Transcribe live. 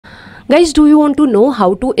Guys, do you want to know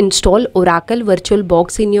how to install Oracle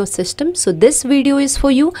VirtualBox in your system? So this video is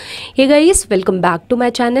for you. Hey guys, welcome back to my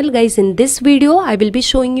channel. Guys, in this video I will be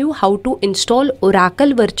showing you how to install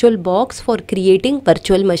Oracle VirtualBox for creating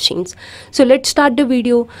virtual machines. So let's start the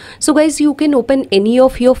video. So guys, you can open any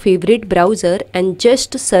of your favorite browser and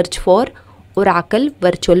just search for Oracle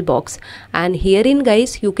VirtualBox, and herein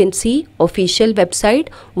guys you can see official website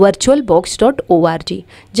virtualbox.org.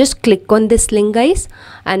 Just click on this link guys,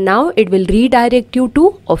 and now it will redirect you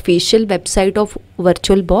to official website of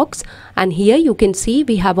VirtualBox, and here you can see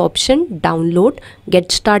we have option download,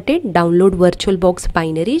 get started, download VirtualBox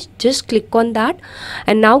binaries. Just click on that,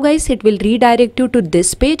 and now guys it will redirect you to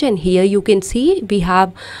this page, and here you can see we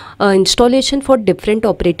have installation for different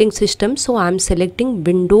operating systems. So I'm selecting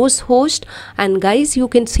Windows host, and guys you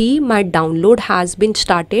can see my download has been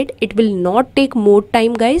started. It will not take more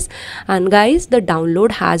time guys, and guys the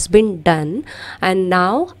download has been done, and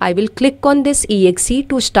now I will click on this exe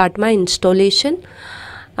to start my installation.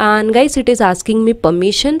 And guys it is asking me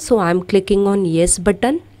permission, so I'm clicking on yes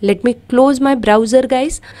button. Let me close my browser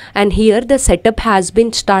guys, and here the setup has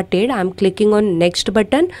been started. I'm clicking on next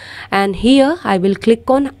button, and here I will click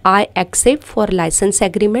on I accept for license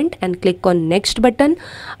agreement and click on next button.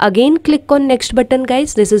 Again click on next button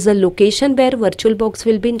guys. This is the location where VirtualBox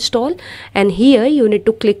will be installed, and here you need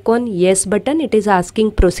to click on yes button. It is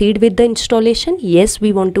asking proceed with the installation. Yes,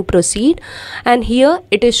 we want to proceed, and here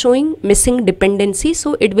it is showing missing dependency,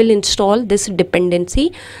 so it will install this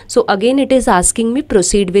dependency. So again it is asking me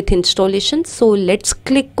proceed with installation, so let's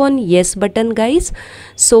click on yes button guys.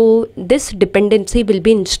 So this dependency will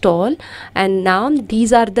be installed, and now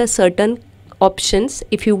these are the certain options.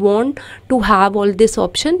 If you want to have all this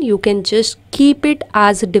option, you can just keep it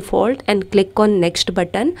as default and click on next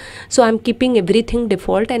button. So I'm keeping everything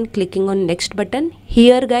default and clicking on next button.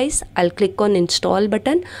 Here guys I'll click on install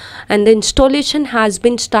button, and the installation has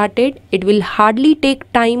been started. It will hardly take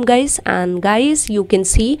time guys, and guys you can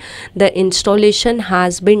see the installation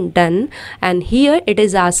has been done, and here it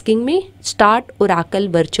is asking me start Oracle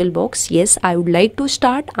VirtualBox. Yes, I would like to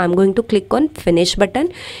start. I'm going to click on finish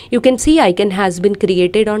button. You can see icon has been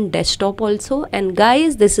created on desktop also, and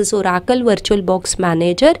guys this is Oracle VirtualBox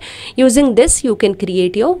manager. Using this you can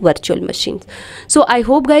create your virtual machines. So I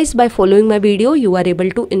hope guys by following my video you are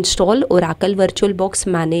able to install Oracle VirtualBox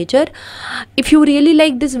manager. If you really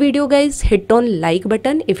like this video guys, hit on like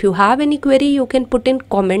button. If you have any query you can put in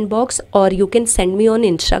comment box, or you can send me on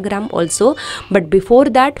Instagram also, but before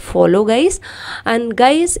that follow guys. And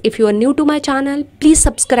guys if you are new to my channel, please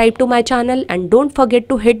subscribe to my channel and don't forget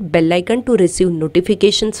to hit bell icon to receive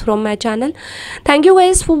notifications from my channel. Thank you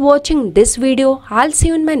guys for watching this video. I'll see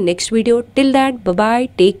you in my next video. Till that, bye bye,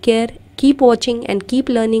 take care, keep watching and keep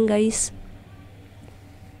learning guys.